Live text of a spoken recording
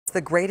The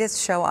greatest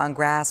show on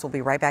grass will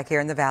be right back here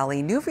in the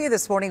Valley. New for you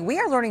this morning, we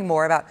are learning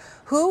more about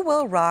who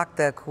will rock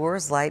the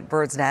Coors Light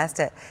Birds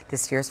Nest at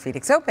this year's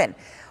Phoenix Open.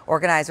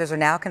 Organizers are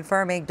now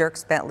confirming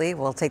Dierks Bentley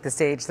will take the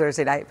stage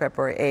Thursday night,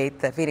 February 8th.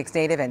 The Phoenix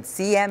native and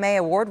CMA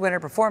award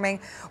winner performing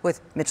with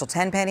Mitchell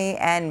Tenpenny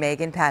and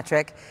Meghan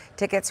Patrick.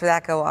 Tickets for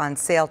that go on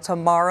sale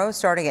tomorrow,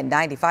 starting at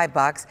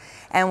 $95.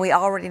 And we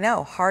already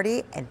know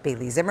Hardy and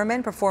Bailey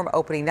Zimmerman perform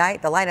opening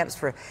night. The lineups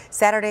for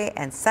Saturday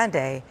and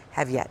Sunday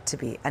have yet to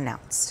be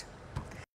announced.